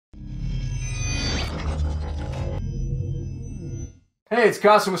Hey, it's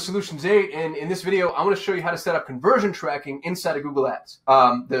Kasim with Solutions 8, and in this video, I want to show you how to set up conversion tracking inside of Google Ads.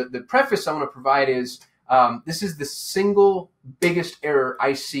 The preface I want to provide is this is the single biggest error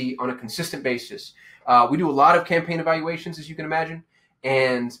I see on a consistent basis. We do a lot of campaign evaluations, as you can imagine,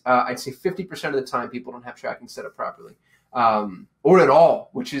 and I'd say 50% of the time people don't have tracking set up properly, or at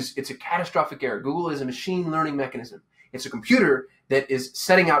all, it's a catastrophic error. Google is a machine learning mechanism. It's a computer that is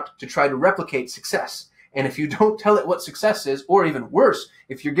setting out to try to replicate success. And if you don't tell it what success is, or even worse,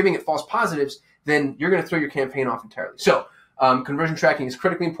 if you're giving it false positives, then you're going to throw your campaign off entirely. So conversion tracking is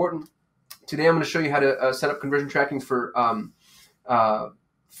critically important. Today I'm going to show you how to set up conversion tracking for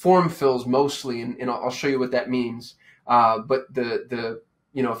form fills mostly, and I'll show you what that means. But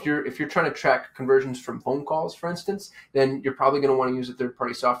if you're trying to track conversions from phone calls, for instance, then you're probably going to want to use a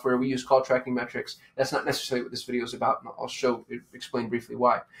third-party software. We use call tracking metrics. That's not necessarily what this video is about, and I'll explain briefly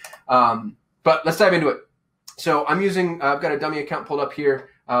why. But let's dive into it. So I've got a dummy account pulled up here.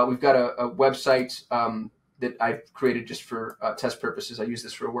 We've got a website that I've created just for test purposes. I use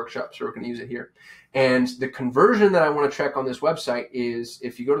this for a workshop, so we're going to use it here. And the conversion that I want to track on this website is,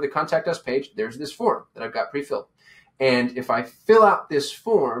 if you go to the Contact Us page, there's this form that I've got pre-filled. And if I fill out this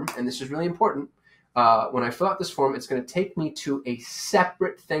form, and this is really important, when I fill out this form, it's going to take me to a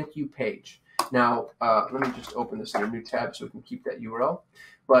separate thank you page. Now, let me just open this in a new tab so we can keep that URL.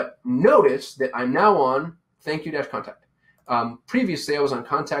 But notice that I'm now on thank you-contact. Previously, I was on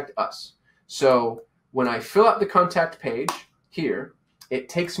Contact Us. So when I fill out the contact page here, it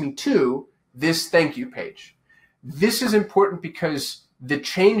takes me to this thank you page. This is important because the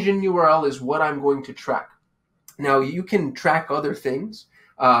change in URL is what I'm going to track. Now, you can track other things,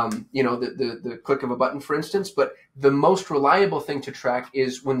 the click of a button, for instance, but the most reliable thing to track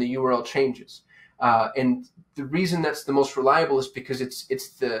is when the URL changes. And the reason that's the most reliable is because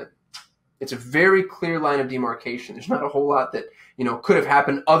it's a very clear line of demarcation. There's not a whole lot that could have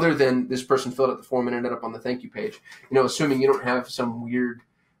happened other than this person filled out the form and ended up on the thank you page. Assuming you don't have some weird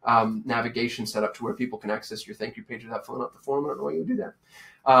navigation set up to where people can access your thank you page without filling out the form. I don't know why you would do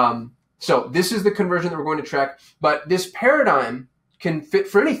that. So this is the conversion that we're going to track, but this paradigm can fit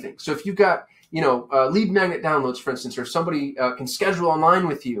for anything. So if you've got lead magnet downloads, for instance, or somebody can schedule online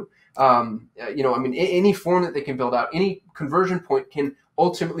with you. Any form that they can build out, any conversion point can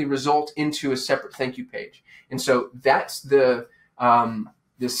ultimately result into a separate thank you page. And so that's the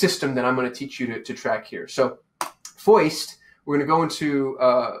system that I'm going to teach you to track here. So Foist, we're going to go into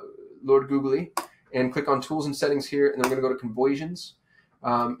Lord Googly and click on Tools and Settings here, and then we're going to go to Conversions.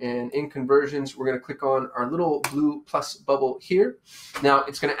 And in Conversions, we're going to click on our little blue plus bubble here. Now,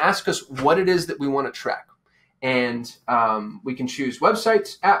 it's going to ask us what it is that we want to track. And we can choose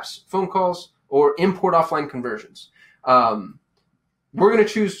websites, apps, phone calls, or import offline conversions. We're going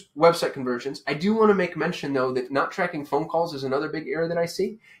to choose website conversions. I do want to make mention, though, that not tracking phone calls is another big error that I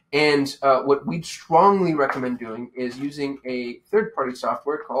see. And what we'd strongly recommend doing is using a third-party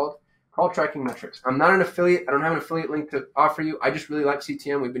software called Call Tracking Metrics. I'm not an affiliate. I don't have an affiliate link to offer you. I just really like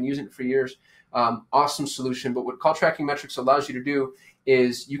CTM. We've been using it for years. Awesome solution. But what Call Tracking Metrics allows you to do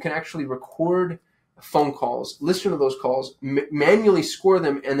is you can actually record phone calls, listen to those calls, manually score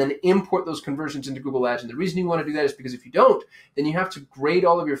them, and then import those conversions into Google Ads. And the reason you want to do that is because if you don't, then you have to grade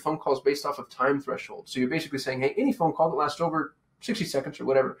all of your phone calls based off of time thresholds. So you're basically saying, hey, any phone call that lasts over 60 seconds or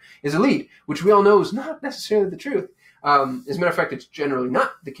whatever is a lead, which we all know is not necessarily the truth. As a matter of fact, it's generally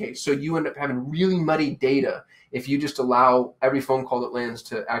not the case. So you end up having really muddy data if you just allow every phone call that lands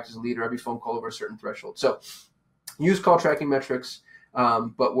to act as a lead or every phone call over a certain threshold. So use Call Tracking Metrics.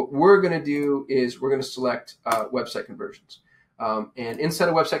 But what we're going to do is we're going to select website conversions. And inside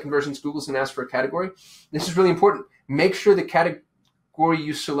of website conversions, Google's going to ask for a category. This is really important. Make sure the category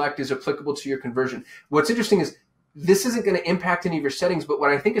you select is applicable to your conversion. What's interesting is this isn't going to impact any of your settings, but what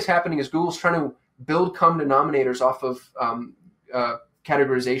I think is happening is Google's trying to build common denominators off of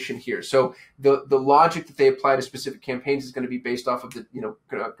categorization here. So the logic that they apply to specific campaigns is going to be based off of the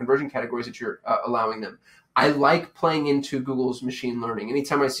conversion categories that you're allowing them. I like playing into Google's machine learning.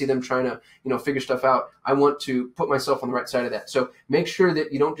 Anytime I see them trying to figure stuff out, I want to put myself on the right side of that. So make sure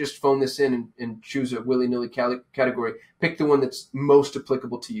that you don't just phone this in and choose a willy-nilly category. Pick the one that's most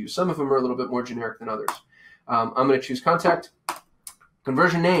applicable to you. Some of them are a little bit more generic than others. I'm going to choose contact.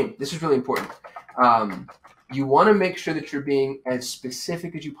 Conversion name. This is really important. You want to make sure that you're being as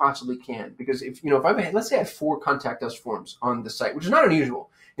specific as you possibly can, because let's say I have 4 Contact Us forms on the site, which is not unusual.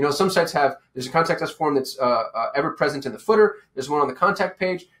 Some sites there's a Contact Us form that's ever present in the footer. There's one on the contact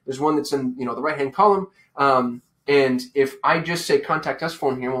page. There's one that's in the right-hand column. And if I just say Contact Us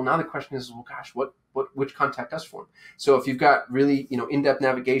form here, well, now the question is, well, gosh, which Contact Us form? So if you've got really in-depth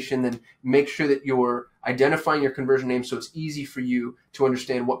navigation, then make sure that your identifying your conversion name so it's easy for you to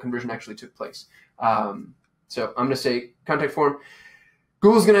understand what conversion actually took place. So I'm going to say contact form.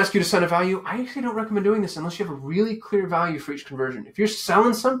 Google's going to ask you to assign a value. I actually don't recommend doing this unless you have a really clear value for each conversion. If you're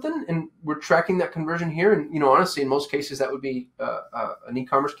selling something and we're tracking that conversion here, and honestly, in most cases, that would be an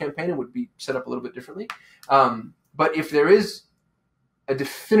e-commerce campaign and would be set up a little bit differently. But if there is a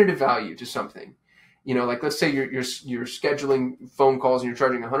definitive value to something, like let's say you're scheduling phone calls and you're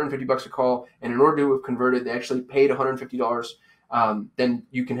charging $150 a call, and in order to have converted, they actually paid $150. Then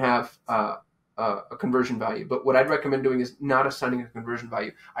you can have a conversion value. But what I'd recommend doing is not assigning a conversion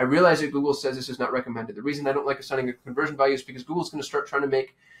value. I realize that Google says this is not recommended. The reason I don't like assigning a conversion value is because Google's going to start trying to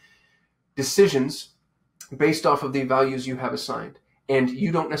make decisions based off of the values you have assigned. And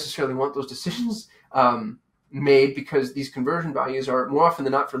you don't necessarily want those decisions made, because these conversion values are, more often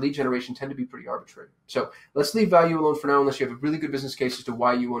than not, for lead generation, tend to be pretty arbitrary. So let's leave value alone for now, unless you have a really good business case as to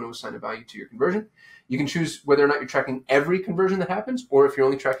why you want to assign a value to your conversion. You can choose whether or not you're tracking every conversion that happens, or if you're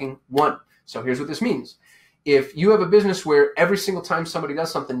only tracking one. So here's what this means. If you have a business where every single time somebody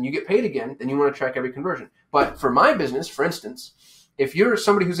does something, you get paid again, then you want to track every conversion. But for my business, for instance, if you're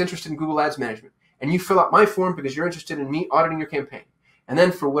somebody who's interested in Google Ads management and you fill out my form because you're interested in me auditing your campaign, and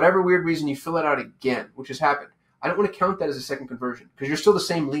then for whatever weird reason you fill it out again, which has happened, I don't want to count that as a second conversion because you're still the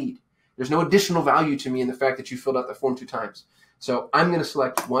same lead. There's no additional value to me in the fact that you filled out the form 2 times. So I'm going to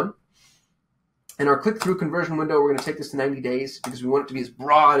select 1. In our click-through conversion window, we're going to take this to 90 days because we want it to be as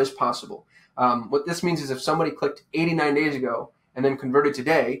broad as possible. What this means is if somebody clicked 89 days ago and then converted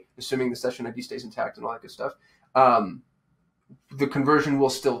today, assuming the session ID stays intact and all that good stuff, the conversion will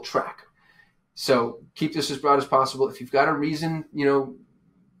still track. So keep this as broad as possible. If you've got a reason,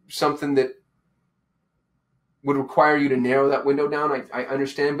 something that would require you to narrow that window down, I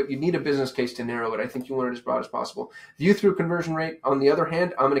understand, but you need a business case to narrow it. I think you want it as broad as possible. View through conversion rate, on the other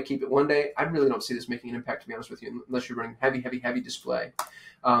hand, I'm going to keep it 1 day. I really don't see this making an impact, to be honest with you, unless you're running heavy display.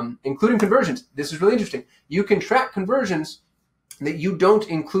 Including conversions. This is really interesting. You can track conversions that you don't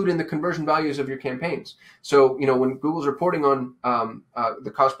include in the conversion values of your campaigns. So, when Google's reporting on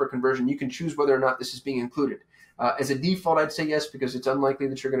the cost per conversion, you can choose whether or not this is being included. As a default, I'd say yes, because it's unlikely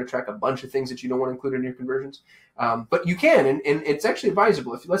that you're going to track a bunch of things that you don't want to include in your conversions. But you can, and it's actually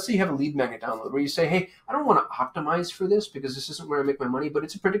advisable. If let's say you have a lead magnet download where you say, hey, I don't want to optimize for this because this isn't where I make my money, but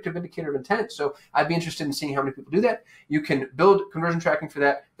it's a predictive indicator of intent. So I'd be interested in seeing how many people do that. You can build conversion tracking for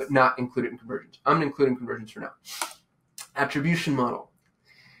that, but not include it in conversions. I'm going to include in conversions for now. Attribution model.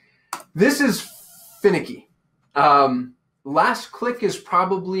 This is finicky. Last click is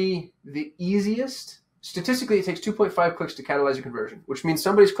probably the easiest. Statistically, it takes 2.5 clicks to catalyze a conversion, which means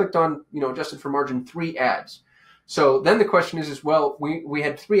somebody's clicked on, adjusted for margin, 3 ads. So then the question is well, we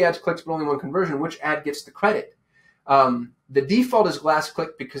had 3 ads clicked, but only 1 conversion. Which ad gets the credit? The default is last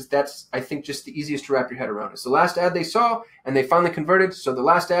click because that's, I think, just the easiest to wrap your head around. It's the last ad they saw, and they finally converted, so the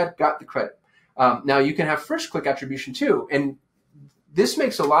last ad got the credit. Now, you can have first click attribution too, and this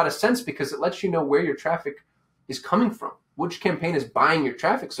makes a lot of sense because it lets you know where your traffic is coming from. Which campaign is buying your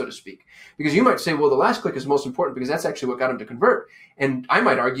traffic, so to speak. Because you might say, well, the last click is most important because that's actually what got them to convert. And I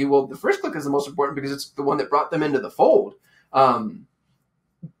might argue, well, the first click is the most important because it's the one that brought them into the fold.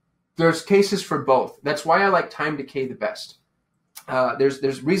 There's cases for both. That's why I like time decay the best.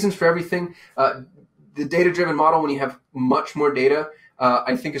 There's reasons for everything. The data-driven model, when you have much more data,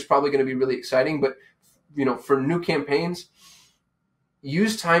 I think is probably going to be really exciting. But for new campaigns,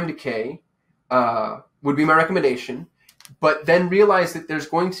 use time decay would be my recommendation. But then realize that there's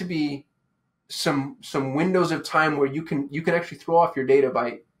going to be some windows of time where you can actually throw off your data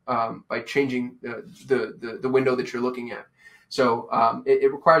by changing the window that you're looking at. So it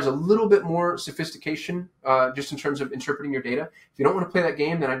requires a little bit more sophistication just in terms of interpreting your data. If you don't want to play that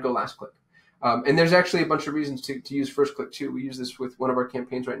game, then I'd go last click. And there's actually a bunch of reasons to use first click too. We use this with one of our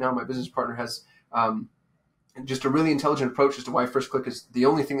campaigns right now. My business partner has just a really intelligent approach as to why first click is the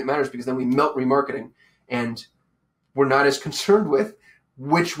only thing that matters, because then we melt remarketing and we're not as concerned with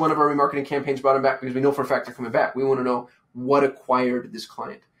which one of our remarketing campaigns brought them back because we know for a fact they're coming back. We want to know what acquired this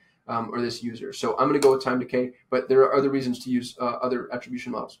client or this user. So I'm going to go with time decay, but there are other reasons to use other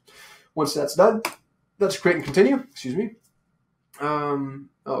attribution models. Once that's done, let's create and continue. Excuse me. I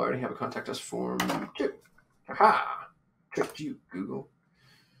already have a contact us form. Aha! Tricked you, Google.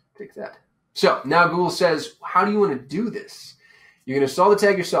 Take that. So now Google says, how do you want to do this? You can install the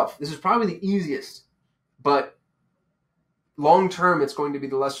tag yourself. This is probably the easiest, but long term, it's going to be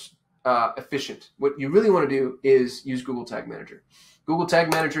the less efficient. What you really want to do is use Google Tag Manager. Google Tag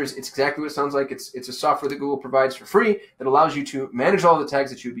Manager it's exactly what it sounds like. It's a software that Google provides for free that allows you to manage all the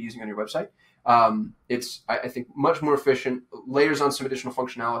tags that you would be using on your website. It's, I think, much more efficient, layers on some additional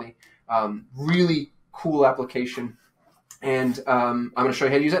functionality, really cool application. And I'm going to show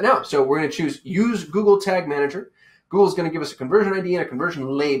you how to use that now. So we're going to choose Use Google Tag Manager. Google's going to give us a conversion ID and a conversion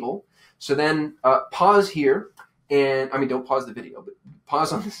label. So then pause here. And I mean, don't pause the video, but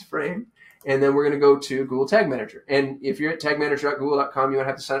pause on this frame. And then we're going to go to Google Tag Manager. And if you're at tagmanager.google.com, you don't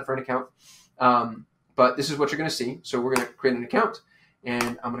have to sign up for an account. But this is what you're going to see. So we're going to create an account.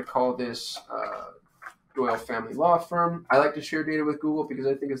 And I'm going to call this Doyle Family Law Firm. I like to share data with Google because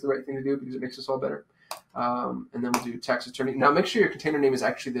I think it's the right thing to do because it makes us all better. And then we'll do tax attorney. Now make sure your container name is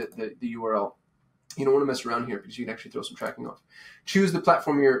actually the URL. You don't want to mess around here because you can actually throw some tracking off. Choose the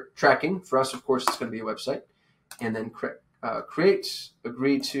platform you're tracking. For us, of course, it's going to be a website. And then create,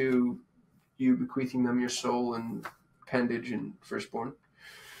 agree to you bequeathing them your soul and appendage and firstborn.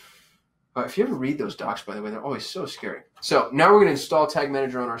 If you ever read those docs, by the way, they're always so scary. So now we're going to install Tag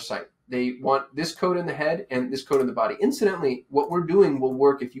Manager on our site. They want this code in the head and this code in the body. Incidentally, what we're doing will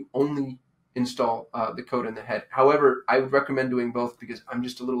work if you only install the code in the head. However, I would recommend doing both because I'm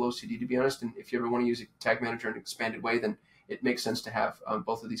just a little OCD, to be honest. And if you ever want to use a Tag Manager in an expanded way, then it makes sense to have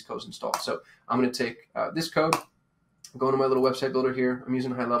both of these codes installed. So I'm going to take this code, go into my little website builder here. I'm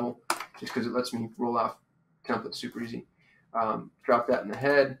using high level just because it lets me roll off templates super easy. Drop that in the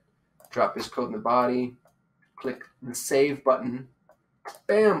head, drop this code in the body, click the save button.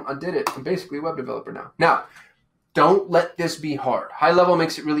 Bam, I did it. I'm basically a web developer now. Now, don't let this be hard. High level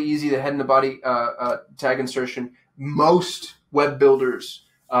makes it really easy, the head and the body tag insertion. Most web builders,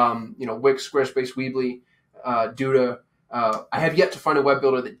 Wix, Squarespace, Weebly, Duda, I have yet to find a web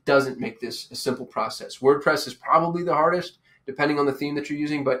builder that doesn't make this a simple process. WordPress is probably the hardest, depending on the theme that you're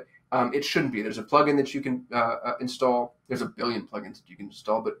using, but it shouldn't be. There's a plugin that you can install. There's a billion plugins that you can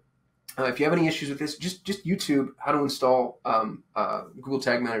install, but if you have any issues with this, just YouTube how to install Google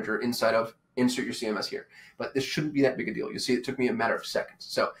Tag Manager inside of insert your CMS here. But this shouldn't be that big a deal. You'll see it took me a matter of seconds.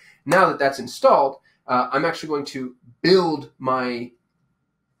 So now that that's installed, I'm actually going to build my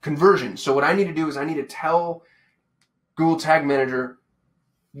conversion. So what I need to do is I need to tell Google Tag Manager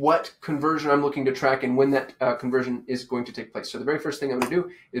what conversion I'm looking to track and when that conversion is going to take place. So the very first thing I'm going to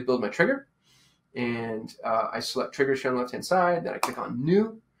do is build my trigger. And I select triggers here on the left-hand side. Then I click on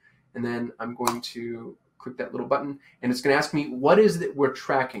New. And then I'm going to click that little button. And it's going to ask me, what is it we're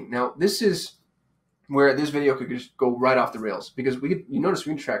tracking? Now, this is where this video could just go right off the rails. Because you notice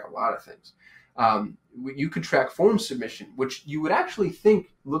we can track a lot of things. You could track form submission, which you would actually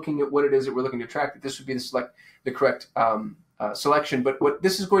think, looking at what it is that we're looking to track, that this would be the correct selection. But what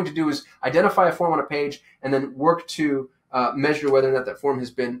this is going to do is identify a form on a page and then work to measure whether or not that form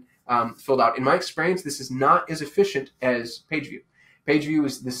has been filled out. In my experience, this is not as efficient as page view. Page view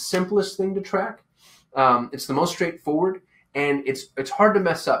is the simplest thing to track. It's the most straightforward, and it's hard to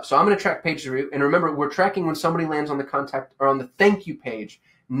mess up. So I'm going to track page view, and remember, we're tracking when somebody lands on the contact or on the thank you page,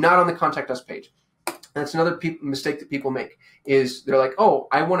 not on the contact us page. That's another mistake that people make is they're like, oh,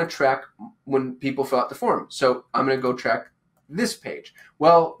 I want to track when people fill out the form, so I'm going to go track this page.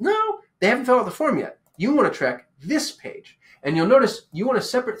 Well, no, they haven't filled out the form yet. You want to track this page, and you'll notice you want a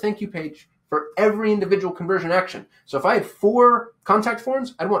separate thank you page for every individual conversion action. So if I had 4 contact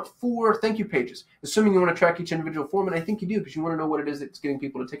forms, I'd want 4 thank you pages, assuming you want to track each individual form, and I think you do because you want to know what it is that's getting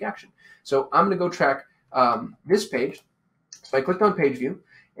people to take action. So I'm going to go track this page. So I clicked on page view,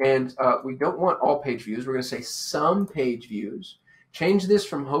 and we don't want all page views. We're going to say some page views. Change this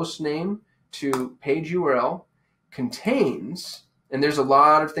from host name to page URL, contains, and there's a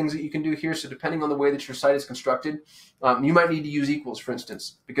lot of things that you can do here. So depending on the way that your site is constructed, you might need to use equals, for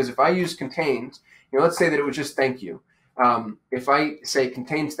instance, because if I use contains, let's say that it was just thank you. If I say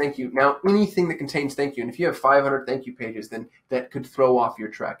contains thank you, now anything that contains thank you, and if you have 500 thank you pages, then that could throw off your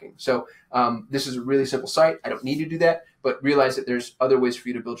tracking. So this is a really simple site. I don't need to do that, but realize that there's other ways for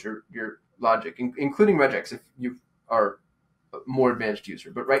you to build your logic, including regex if you are a more advanced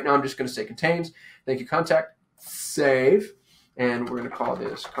user. But right now I'm just going to say contains, thank you contact, save. And we're going to call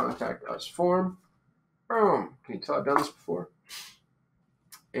this contact us form. Boom. Can you tell I've done this before?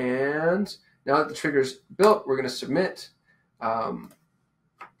 And now that the trigger is built, we're going to submit contact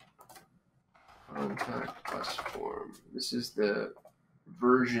us form. This is the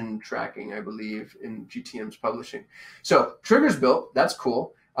version tracking, I believe, in GTM's publishing. So trigger's built. That's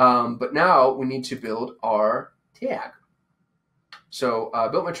cool. But now we need to build our tag. So I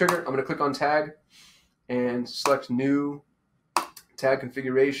built my trigger. I'm going to click on tag and select new tag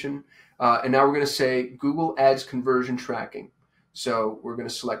configuration, and now we're going to say Google Ads conversion tracking. So we're going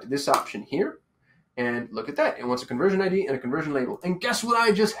to select this option here, and look at that. It wants a conversion ID and a conversion label. And guess what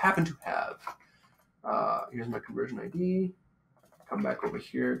I just happen to have? Here's my conversion ID. Come back over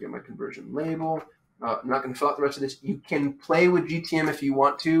here, get my conversion label. I'm not going to fill out the rest of this. You can play with GTM if you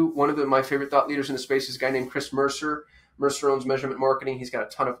want to. One of my favorite thought leaders in the space is a guy named Chris Mercer. Mercer owns Measurement Marketing. He's got a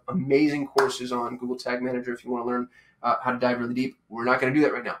ton of amazing courses on Google Tag Manager if you want to learn how to dive really deep. We're not going to do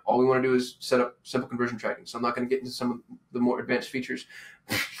that right now. All we want to do is set up simple conversion tracking. So I'm not going to get into some of the more advanced features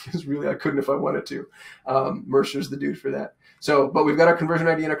because really I couldn't if I wanted to. Mercer's the dude for that. So, but we've got our conversion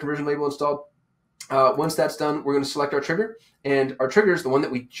ID and our conversion label installed. Once that's done, we're going to select our trigger, and our trigger is the one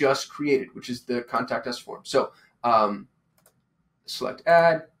that we just created, which is the contact us form. So select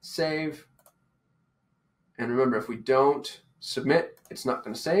add, save, and remember, if we don't submit, it's not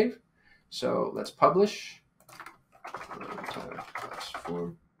going to save. So let's publish.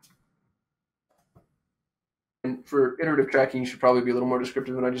 Form. And for iterative tracking, you should probably be a little more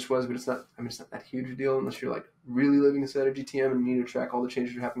descriptive than I just was, but it's not, I mean, it's not that huge a deal unless you're like really living inside of GTM and you need to track all the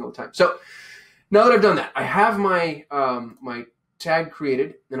changes that are happening all the time. So now that I've done that, I have my my tag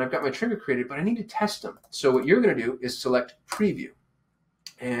created and I've got my trigger created, but I need to test them. So what you're going to do is select preview.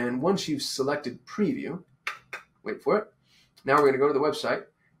 And once you've selected preview, wait for it. Now we're going to go to the website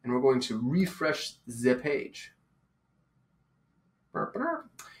and we're going to refresh the page.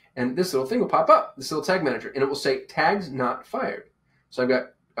 And this little thing will pop up, this little tag manager, and it will say tags not fired. So I've got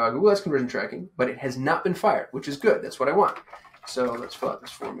Google Ads conversion tracking, but it has not been fired, which is good. That's what I want. So let's fill out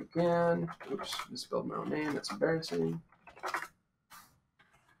this form again. Oops, misspelled my own name. That's embarrassing. I'm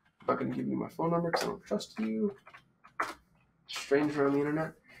not going to give you my phone number because I don't trust you. Stranger on the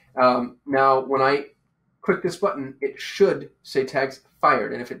internet. Now, when I click this button, it should say tags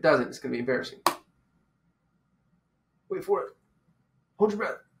fired, and if it doesn't, it's going to be embarrassing. Wait for it. Hold your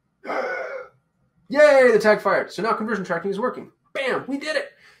breath. Yay, the tag fired. So now conversion tracking is working. Bam, we did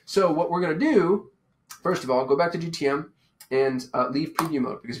it. So what we're going to do, first of all, go back to GTM and leave preview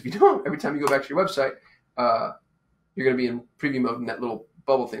mode. Because if you don't, every time you go back to your website, you're going to be in preview mode and that little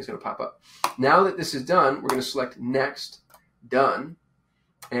bubble thing is going to pop up. Now that this is done, we're going to select next, done.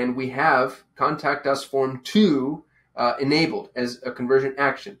 And we have contact us form 2 enabled as a conversion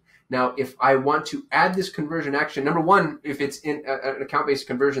action. Now, if I want to add this conversion action, number one, if it's in an account-based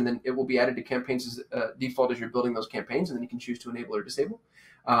conversion, then it will be added to campaigns as default as you're building those campaigns, and then you can choose to enable or disable.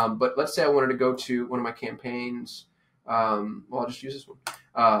 But let's say I wanted to go to one of my campaigns. Well, I'll just use this one.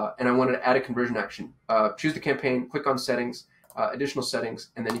 And I wanted to add a conversion action. Choose the campaign, click on settings, additional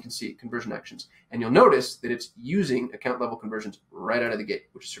settings, and then you can see conversion actions. And you'll notice that it's using account level conversions right out of the gate,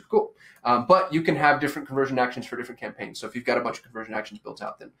 which is super cool. But you can have different conversion actions for different campaigns. So if you've got a bunch of conversion actions built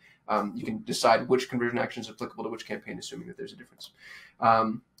out, then you can decide which conversion action is applicable to which campaign, assuming that there's a difference.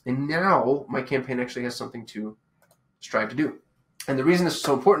 And now my campaign actually has something to strive to do. And the reason this is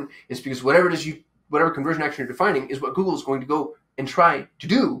so important is because whatever conversion action you're defining is what Google is going to go and try to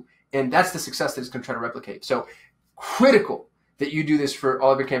do. And that's the success that it's going to try to replicate. So critical that you do this for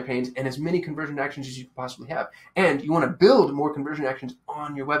all of your campaigns and as many conversion actions as you can possibly have. And you want to build more conversion actions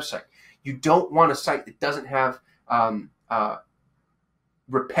on your website. You don't want a site that doesn't have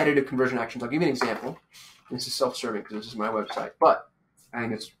repetitive conversion actions. I'll give you an example. This is self-serving because this is my website, but I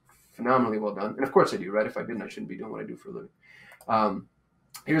think it's phenomenally well done. And of course I do, right? If I didn't, I shouldn't be doing what I do for a living.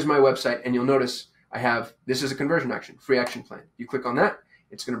 Here's my website, and you'll notice I have, this is a conversion action, free action plan. You click on that,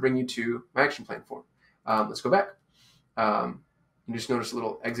 it's going to bring you to my action plan form. Let's go back. You just notice a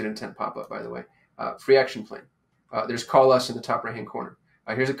little exit intent pop up, by the way. Free action plan. There's call us in the top right-hand corner.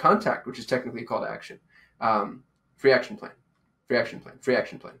 Here's a contact, which is technically a call to action. Free action plan, free action plan, free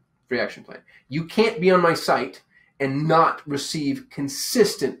action plan, free action plan. You can't be on my site and not receive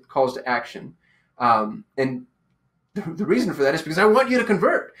consistent calls to action. And the reason for that is because I want you to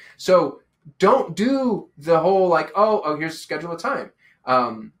convert. So don't do the whole like, oh, here's schedule a time.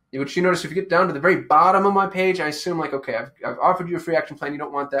 Which you notice if you get down to the very bottom of my page, I assume like, okay, I've offered you a free action plan. You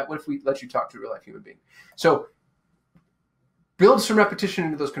don't want that. What if we let you talk to a real life human being? So build some repetition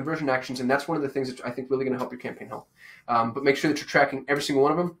into those conversion actions. And that's one of the things that I think really going to help your campaign health. But make sure that you're tracking every single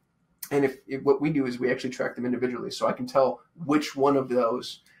one of them. And if what we do is we actually track them individually. So I can tell which one of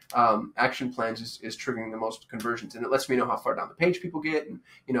those action plans is triggering the most conversions. And it lets me know how far down the page people get and,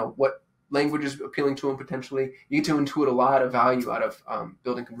 you know, what language is appealing to them potentially. You get to intuit a lot of value out of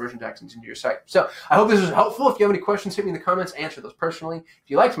building conversion actions into your site. So I hope this was helpful. If you have any questions, hit me in the comments, answer those personally. If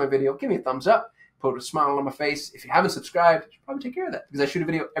you liked my video, give me a thumbs up, put a smile on my face. If you haven't subscribed, you should probably take care of that because I shoot a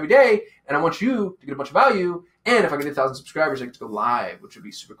video every day and I want you to get a bunch of value. And if I get 1,000 subscribers, I get to go live, which would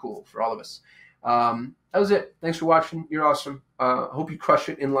be super cool for all of us. That was it. Thanks for watching. You're awesome. I hope you crush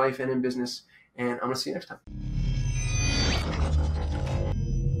it in life and in business. And I'm going to see you next time.